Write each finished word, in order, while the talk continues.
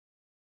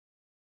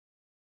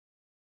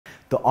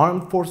The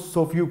armed forces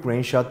of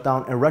Ukraine shot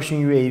down a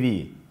Russian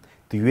UAV.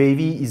 The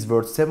UAV is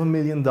worth $7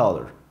 million.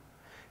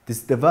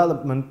 This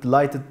development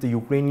delighted the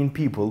Ukrainian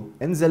people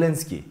and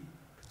Zelensky.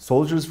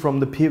 Soldiers from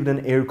the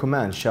Pivden Air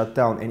Command shot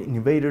down an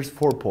invader's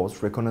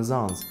Forpost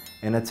reconnaissance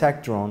and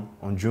attack drone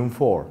on June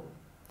 4.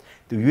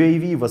 The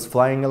UAV was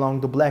flying along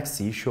the Black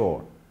Sea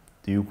shore.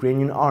 The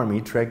Ukrainian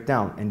Army tracked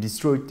down and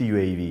destroyed the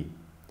UAV.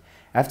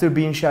 After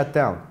being shot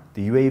down,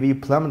 the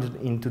UAV plummeted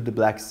into the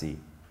Black Sea.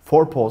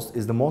 Forpost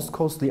is the most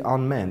costly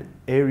unmanned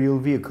aerial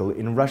vehicle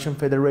in Russian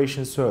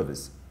Federation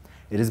service.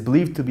 It is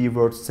believed to be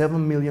worth $7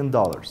 million.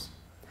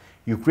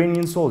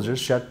 Ukrainian soldiers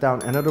shot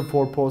down another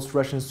Forpost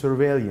Russian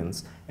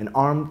surveillance and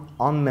armed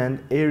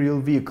unmanned aerial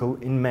vehicle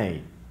in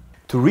May.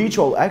 To reach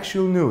all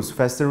actual news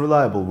fast and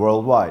reliable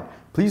worldwide,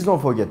 please don't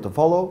forget to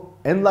follow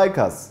and like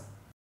us.